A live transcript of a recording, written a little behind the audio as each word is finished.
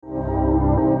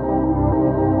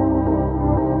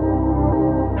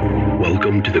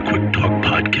Welcome to the Quick Talk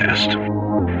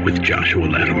Podcast with Joshua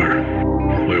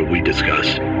Latimer, where we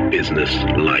discuss business,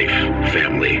 life,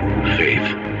 family,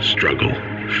 faith, struggle,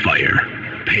 fire,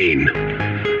 pain,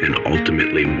 and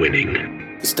ultimately winning.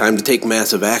 It's time to take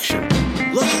massive action.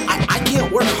 Look, I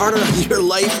can't work harder on your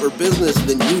life or business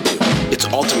than you do. It's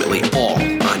ultimately all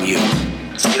on you.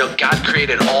 You know, God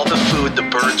created all the food the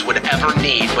birds would ever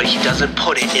need, but he doesn't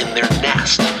put it in their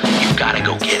nest. You've got to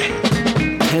go get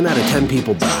it. 10 out of 10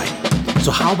 people die. So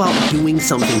how about doing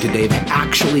something today that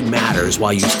actually matters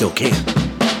while you still can?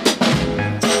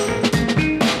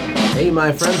 Hey,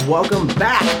 my friends, welcome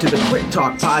back to the Quick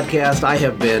Talk Podcast. I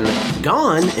have been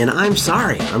gone, and I'm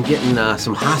sorry. I'm getting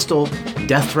some hostile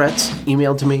death threats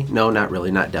emailed to me. No, not really,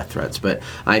 not death threats, but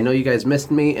I know you guys missed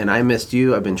me, and I missed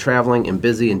you. I've been traveling and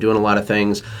busy and doing a lot of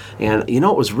things, and you know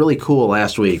what was really cool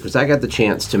last week was I got the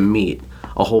chance to meet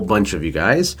a whole bunch of you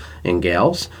guys and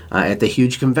gals at the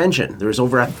huge convention. There was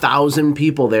over 1,000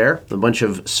 people there, a bunch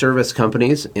of service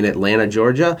companies in Atlanta,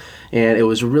 Georgia, and it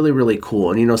was really, really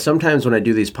cool. And you know, sometimes when I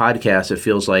do these podcasts, it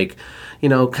feels like, you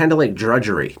know, kind of like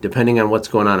drudgery, depending on what's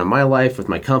going on in my life with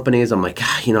my companies. I'm like,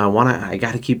 you know, I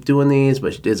got to keep doing these,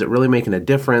 but is it really making a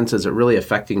difference? Is it really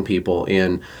affecting people?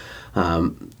 And,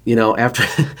 you know,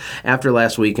 after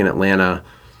last week in Atlanta,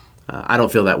 I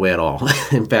don't feel that way at all.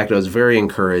 In fact, I was very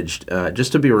encouraged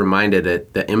just to be reminded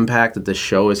at the impact that this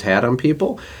show has had on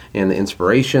people and the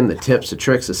inspiration, the tips, the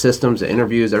tricks, the systems, the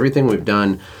interviews, everything we've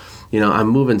done. You know, I'm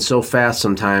moving so fast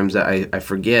sometimes that I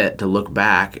forget to look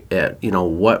back at, you know,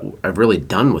 what I've really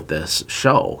done with this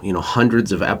show. You know,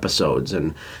 hundreds of episodes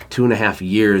and 2.5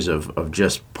 years of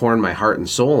just pouring my heart and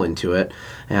soul into it.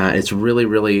 It's really,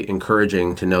 really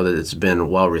encouraging to know that it's been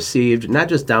well received, not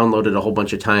just downloaded a whole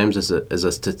bunch of times as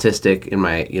a statistic in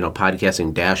my, you know,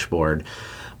 podcasting dashboard,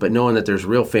 but knowing that there's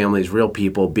real families, real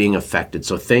people being affected.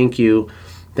 So thank you.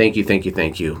 Thank you, thank you,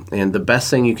 thank you. And the best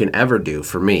thing you can ever do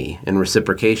for me in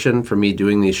reciprocation for me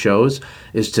doing these shows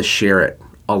is to share it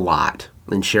a lot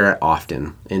and share it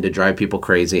often and to drive people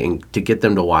crazy and to get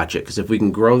them to watch it. Because if we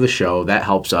can grow the show, that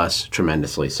helps us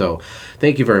tremendously. So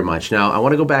thank you very much. Now, I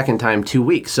want to go back in time 2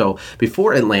 weeks. So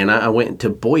before Atlanta, I went to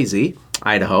Boise,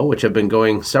 Idaho, which I've been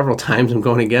going several times. I'm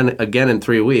going again in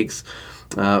 3 weeks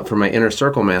for my Inner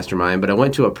Circle Mastermind. But I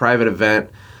went to a private event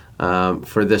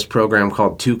for this program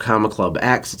called 2 Comma Club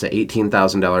X. It's an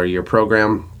 $18,000 a year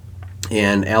program,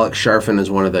 and Alex Sharfin is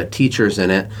one of the teachers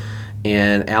in it,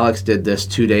 and Alex did this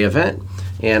 2-day event,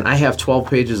 and I have 12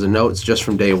 pages of notes just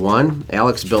from day one.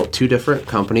 Alex built 2 different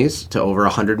companies to over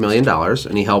 $100 million,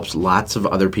 and he helps lots of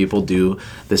other people do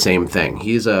the same thing.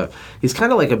 He's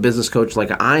kind of like a business coach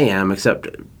like I am, except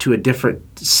to a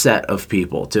different set of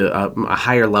people, to a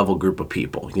higher level group of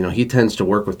people. You know, he tends to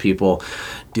work with people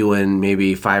doing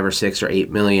maybe 5 or 6 or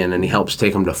 8 million, and he helps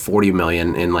take them to 40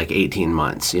 million in like 18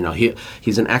 months. You know,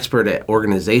 he's an expert at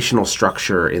organizational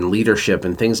structure and leadership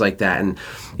and things like that. And,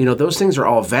 you know, those things are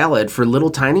all valid for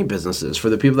little tiny businesses, for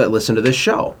the people that listen to this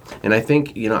show. And I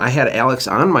think, you know, I had Alex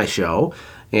on my show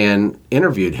and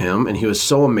interviewed him, and he was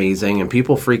so amazing, and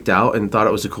people freaked out and thought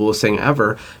it was the coolest thing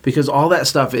ever, because all that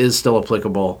stuff is still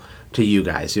applicable to you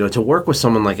guys. You know, to work with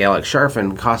someone like Alex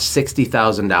Sharfin costs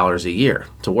 $60,000 a year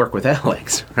to work with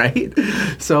Alex, right?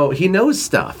 So he knows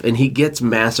stuff, and he gets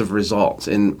massive results.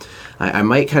 And I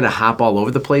might kind of hop all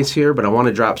over the place here, but I want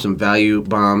to drop some value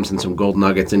bombs and some gold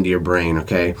nuggets into your brain,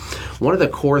 okay? One of the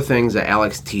core things that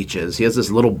Alex teaches, he has this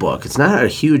little book. It's not a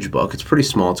huge book. It's pretty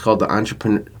small. It's called the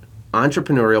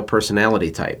Entrepreneurial Personality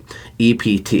Type,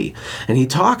 EPT. And he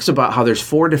talks about how there's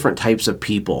 4 different types of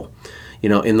people, you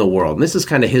know, in the world. And this is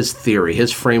kind of his theory,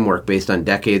 his framework based on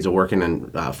decades of working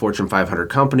in Fortune 500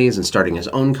 companies and starting his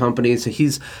own companies.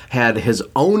 He's had his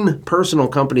own personal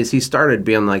companies. He started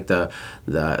being like the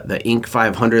Inc.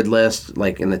 500 list,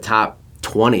 like in the top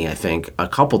 20, I think, a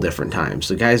couple different times.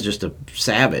 The guy's just a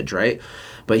savage, right?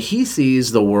 But he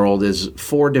sees the world as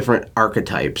 4 different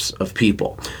archetypes of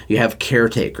people. You have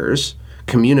caretakers,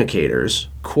 communicators,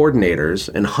 coordinators,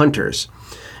 and hunters.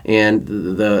 And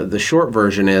the short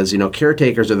version is, you know,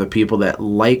 caretakers are the people that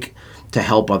like to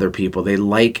help other people. They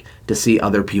like to see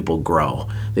other people grow.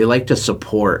 They like to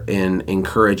support and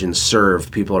encourage and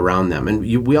serve people around them. And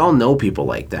we all know people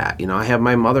like that. You know, I have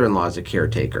my mother-in-law as a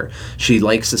caretaker. She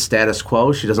likes the status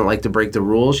quo. She doesn't like to break the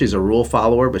rules. She's a rule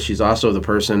follower, but she's also the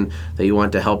person that you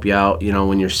want to help you out, you know,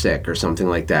 when you're sick or something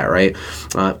like that, right?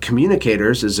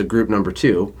 Communicators is a group number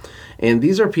 2. And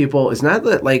these are people, it's not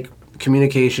that like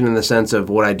communication in the sense of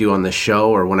what I do on the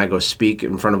show or when I go speak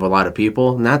in front of a lot of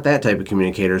people, not that type of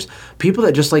communicators. People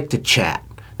that just like to chat.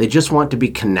 They just want to be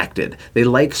connected. They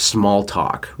like small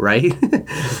talk, right?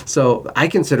 So I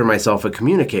consider myself a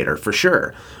communicator for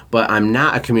sure, but I'm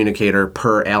not a communicator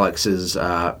per Alex's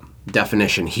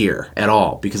definition here at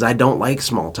all, because I don't like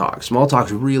small talk. Small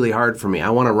talk's really hard for me. I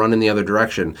want to run in the other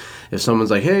direction. If someone's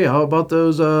like, hey, how about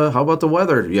the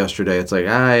weather yesterday? It's like,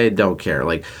 I don't care.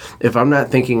 Like, if I'm not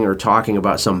thinking or talking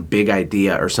about some big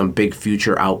idea or some big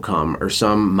future outcome or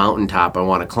some mountaintop I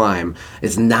want to climb,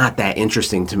 it's not that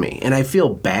interesting to me. And I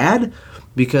feel bad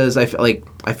because I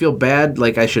feel bad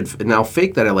like I should now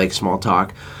fake that I like small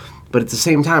talk. But at the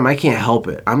same time, I can't help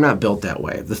it. I'm not built that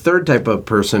way. The third type of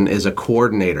person is a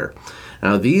coordinator.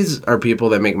 Now, these are people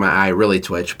that make my eye really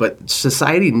twitch, but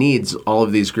society needs all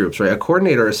of these groups, right? A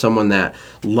coordinator is someone that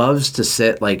loves to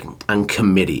sit like on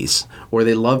committees, or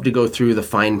they love to go through the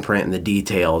fine print and the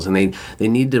details, and they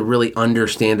need to really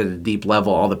understand at a deep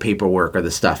level all the paperwork or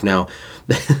the stuff. Now,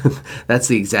 that's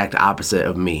the exact opposite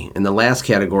of me. And the last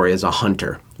category is a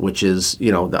hunter, which is,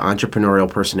 the entrepreneurial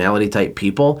personality type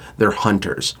people. They're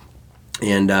hunters.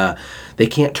 And they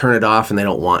can't turn it off, and they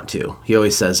don't want to. He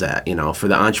always says that, for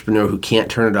the entrepreneur who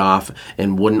can't turn it off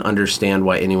and wouldn't understand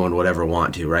why anyone would ever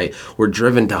want to, right? We're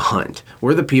driven to hunt.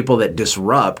 We're the people that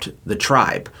disrupt the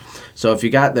tribe. So if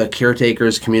you got the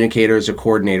caretakers, communicators, or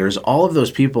coordinators, all of those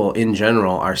people in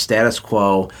general are status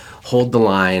quo, hold the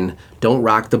line, don't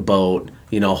rock the boat,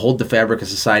 hold the fabric of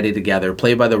society together,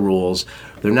 play by the rules.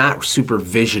 They're not super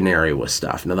visionary with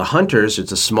stuff. Now the hunters,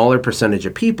 it's a smaller percentage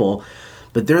of people,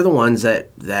 but they're the ones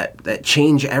that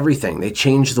change everything. They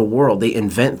change the world. They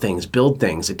invent things, build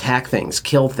things, attack things,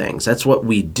 kill things. That's what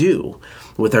we do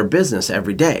with our business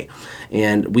every day.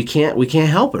 And we can't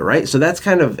help it, right? So that's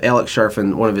kind of Alex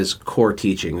Charfen, one of his core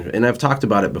teachings. And I've talked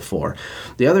about it before.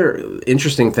 The other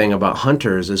interesting thing about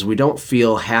hunters is we don't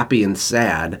feel happy and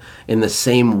sad in the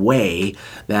same way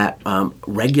that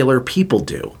regular people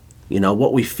do.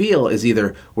 What we feel is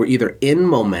we're either in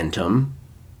momentum,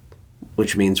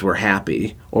 which means we're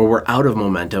happy, or we're out of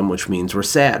momentum, which means we're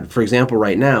sad. For example,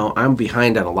 right now, I'm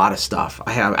behind on a lot of stuff.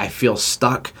 I feel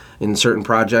stuck in certain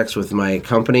projects with my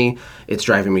company. It's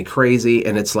driving me crazy,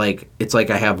 and it's like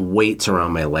I have weights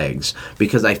around my legs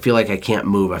because I feel like I can't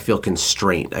move. I feel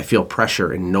constraint. I feel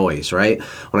pressure and noise, right?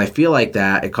 When I feel like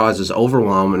that, it causes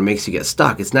overwhelm and it makes you get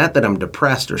stuck. It's not that I'm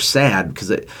depressed or sad,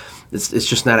 because it's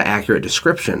just not an accurate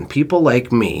description. People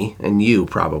like me, and you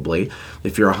probably,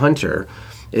 if you're a hunter,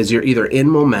 is you're either in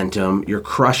momentum, you're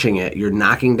crushing it, you're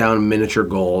knocking down miniature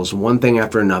goals, one thing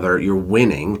after another, you're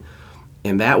winning,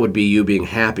 and that would be you being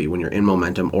happy when you're in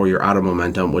momentum, or you're out of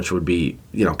momentum, which would be,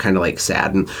 kind of like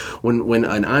sad. And when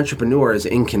an entrepreneur is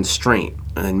in constraint,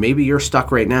 and maybe you're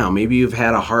stuck right now, maybe you've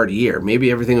had a hard year, maybe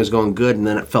everything was going good and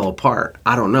then it fell apart,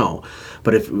 I don't know.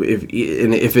 But if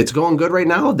it's going good right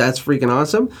now, that's freaking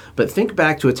awesome. But think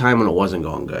back to a time when it wasn't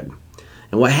going good.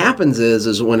 And what happens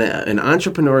is when an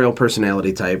entrepreneurial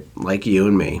personality type like you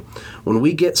and me, when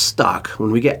we get stuck,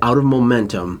 when we get out of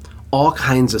momentum, all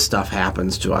kinds of stuff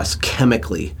happens to us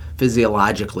chemically,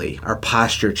 physiologically. Our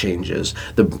posture changes.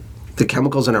 The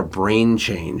chemicals in our brain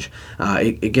change.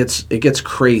 It gets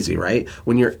crazy, right?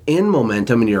 When you're in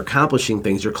momentum and you're accomplishing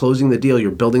things, you're closing the deal, you're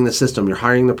building the system, you're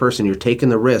hiring the person, you're taking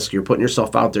the risk, you're putting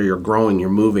yourself out there, you're growing, you're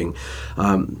moving.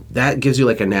 That gives you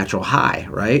like a natural high,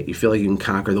 right? You feel like you can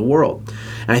conquer the world.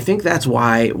 And I think that's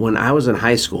why when I was in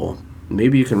high school,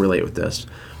 maybe you can relate with this,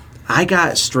 I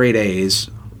got straight A's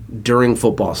during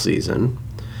football season.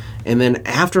 And then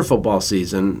after football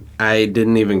season, I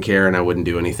didn't even care and I wouldn't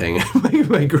do anything.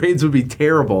 My grades would be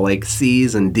terrible, like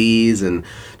C's and D's and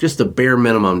just the bare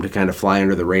minimum to kind of fly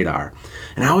under the radar.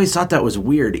 And I always thought that was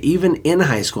weird. Even in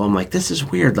high school, I'm like, this is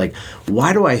weird. Like,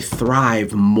 why do I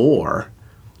thrive more?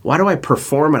 Why do I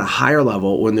perform at a higher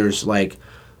level when there's like,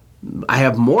 I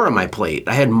have more on my plate.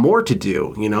 I had more to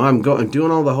do. I'm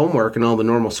doing all the homework and all the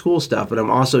normal school stuff, but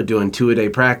I'm also doing 2-a-day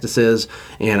practices,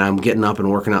 and I'm getting up and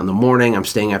working out in the morning. I'm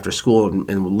staying after school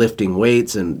and lifting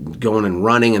weights and going and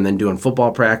running and then doing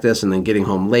football practice and then getting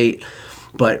home late.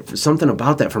 But something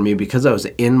about that for me, because I was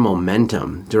in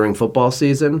momentum during football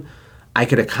season, I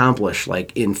could accomplish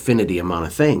like infinity amount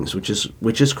of things, which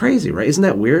is crazy, right? Isn't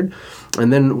that weird?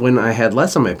 And then when I had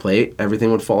less on my plate,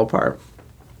 everything would fall apart.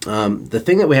 The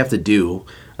thing that we have to do,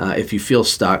 if you feel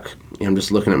stuck, I'm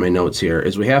just looking at my notes here,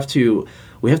 is we have to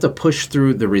push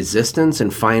through the resistance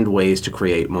and find ways to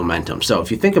create momentum. So if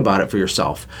you think about it for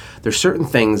yourself, there's certain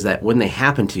things that when they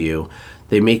happen to you,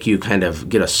 they make you kind of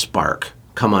get a spark,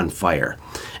 come on fire.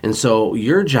 And so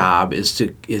your job is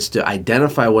to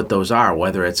identify what those are,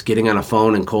 whether it's getting on a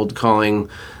phone and cold calling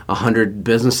 100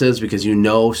 businesses because you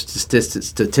know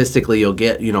statistically you'll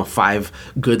get 5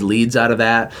 good leads out of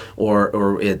that,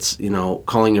 or it's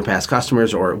calling your past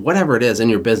customers, or whatever it is in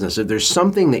your business. If there's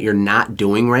something that you're not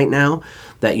doing right now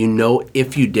that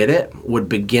if you did it would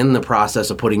begin the process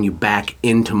of putting you back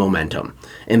into momentum.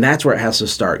 And that's where it has to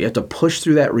start. You have to push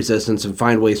through that resistance and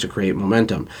find ways to create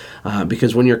momentum,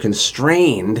 because when you're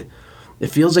constrained, it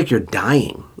feels like you're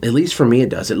dying. At least for me it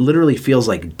does. It literally feels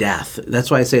like death. That's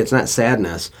why I say it's not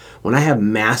sadness. When I have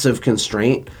massive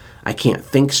constraint, I can't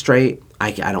think straight.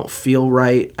 I don't feel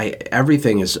right.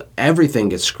 Everything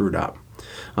gets screwed up.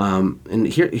 And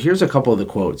here's a couple of the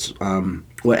quotes.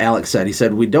 What Alex said. He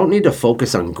said, we don't need to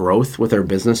focus on growth with our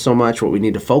business so much. What we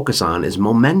need to focus on is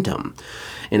momentum.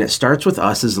 And it starts with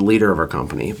us as the leader of our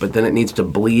company, but then it needs to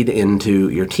bleed into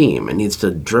your team. It needs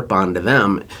to drip onto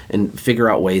them and figure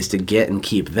out ways to get and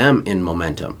keep them in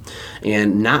momentum.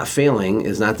 And not failing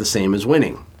is not the same as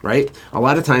winning, right? A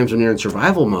lot of times when you're in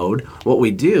survival mode, what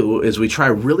we do is we try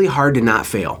really hard to not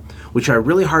fail. We try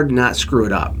really hard to not screw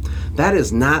it up. That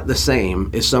is not the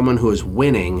same as someone who is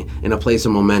winning in a place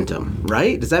of momentum,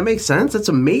 right? Does that make sense? That's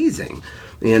amazing.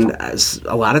 And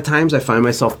a lot of times I find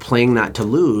myself playing not to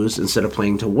lose instead of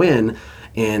playing to win.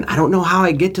 And I don't know how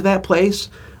I get to that place,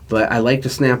 but I like to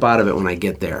snap out of it when I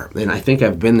get there. And I think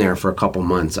I've been there for a couple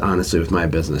months, honestly, with my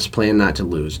business, playing not to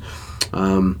lose.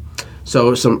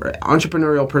 So some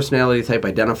entrepreneurial personality type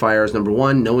identifiers. Number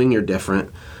 1, knowing you're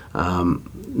different.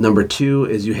 Number 2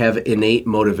 is you have innate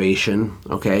motivation,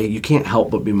 okay? You can't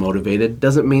help but be motivated.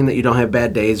 Doesn't mean that you don't have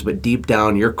bad days, but deep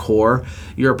down, your core,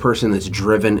 you're a person that's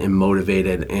driven and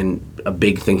motivated and a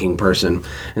big thinking person.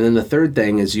 And then the third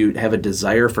thing is you have a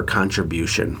desire for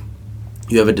contribution.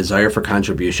 You have a desire for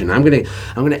contribution. I'm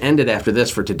gonna end it after this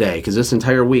for today, because this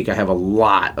entire week I have a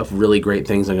lot of really great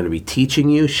things I'm going to be teaching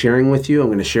you, sharing with you. I'm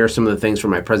going to share some of the things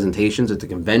from my presentations at the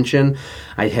convention.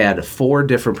 I had 4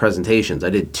 different presentations. I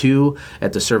did 2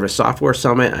 at the Service Software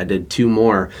Summit. I did 2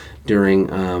 more during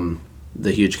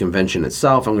the huge convention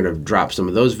itself. I'm going to drop some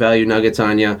of those value nuggets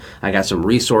on you. I got some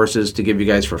resources to give you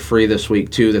guys for free this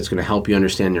week too that's going to help you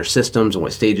understand your systems and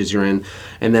what stages you're in.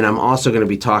 And then I'm also going to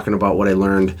be talking about what I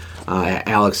learned at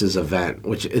Alex's event,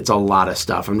 which it's a lot of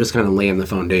stuff. I'm just kind of laying the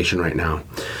foundation right now.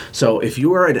 So if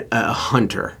you are a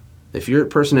hunter, if your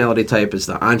personality type is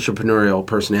the entrepreneurial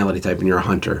personality type and you're a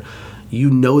hunter,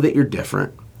 you know that you're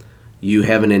different. You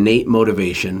have an innate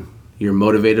motivation. You're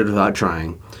motivated without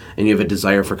trying, and you have a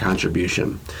desire for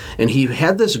contribution. And he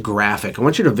had this graphic. I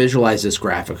want you to visualize this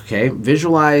graphic, okay?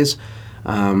 Visualize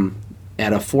at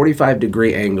a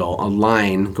 45-degree angle, a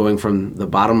line going from the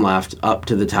bottom left up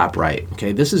to the top right,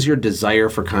 okay? This is your desire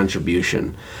for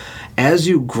contribution. As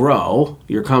you grow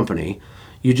your company,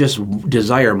 you just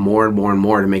desire more and more and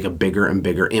more to make a bigger and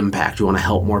bigger impact. You want to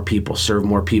help more people, serve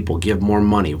more people, give more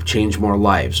money, change more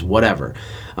lives, whatever.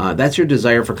 That's your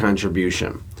desire for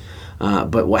contribution.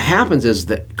 But what happens is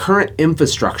that current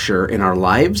infrastructure in our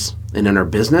lives and in our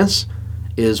business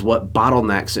is what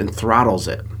bottlenecks and throttles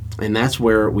it. And that's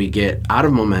where we get out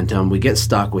of momentum, we get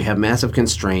stuck, we have massive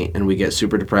constraint, and we get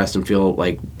super depressed and feel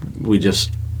like we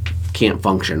just can't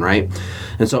function, right?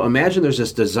 And so imagine there's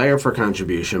this desire for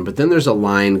contribution, but then there's a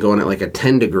line going at like a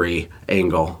 10-degree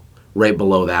angle right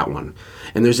below that one.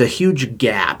 And there's a huge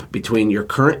gap between your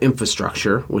current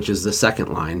infrastructure, which is the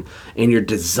second line, and your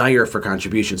desire for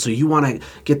contribution. So you want to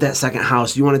get that second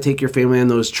house. You want to take your family on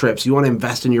those trips. You want to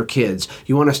invest in your kids.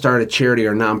 You want to start a charity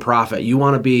or nonprofit. You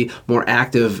want to be more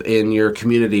active in your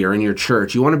community or in your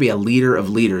church. You want to be a leader of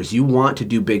leaders. You want to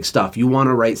do big stuff. You want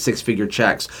to write 6-figure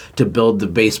checks to build the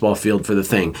baseball field for the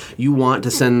thing. You want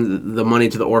to send the money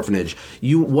to the orphanage.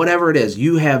 Whatever it is,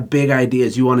 you have big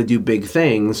ideas. You want to do big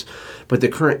things. But the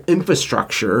current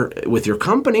infrastructure with your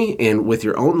company and with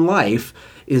your own life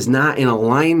is not in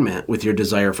alignment with your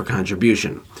desire for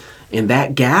contribution. And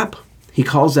that gap, he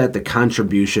calls that the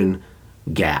contribution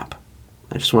gap.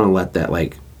 I just want to let that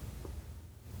like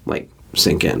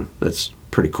sink in. That's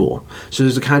pretty cool. So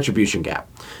there's a contribution gap.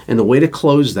 And the way to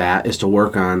close that is to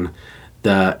work on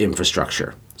the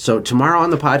infrastructure. So tomorrow on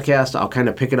the podcast, I'll kind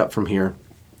of pick it up from here.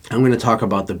 I'm going to talk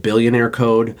about the Billionaire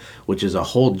Code, which is a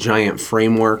whole giant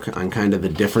framework on kind of the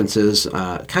differences,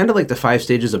 kind of like the 5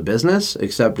 stages of business,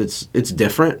 except it's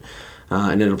different,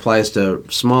 and it applies to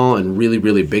small and really,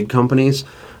 really big companies.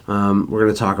 We're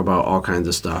going to talk about all kinds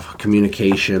of stuff.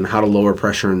 Communication, how to lower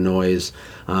pressure and noise,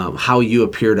 how you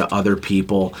appear to other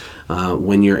people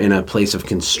when you're in a place of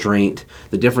constraint,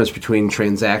 the difference between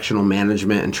transactional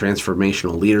management and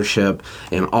transformational leadership,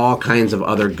 and all kinds of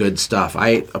other good stuff.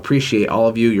 I appreciate all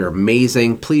of you. You're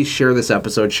amazing. Please share this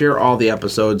episode. Share all the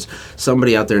episodes.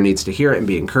 Somebody out there needs to hear it and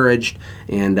be encouraged.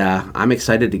 And I'm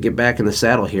excited to get back in the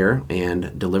saddle here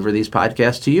and deliver these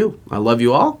podcasts to you. I love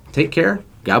you all. Take care.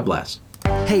 God bless.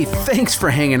 Hey, thanks for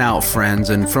hanging out, friends.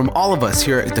 And from all of us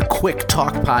here at the Quick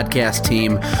Talk Podcast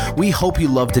team, we hope you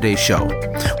loved today's show.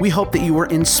 We hope that you were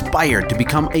inspired to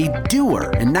become a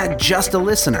doer and not just a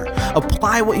listener.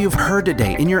 Apply what you've heard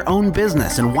today in your own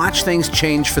business and watch things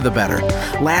change for the better.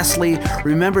 Lastly,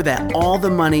 remember that all the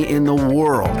money in the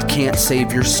world can't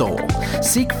save your soul.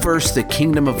 Seek first the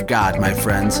kingdom of God, my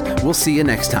friends. We'll see you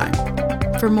next time.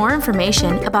 For more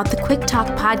information about the Quick Talk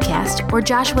Podcast or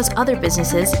Joshua's other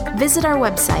businesses, visit our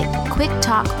website,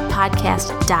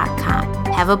 quicktalkpodcast.com.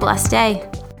 Have a blessed day.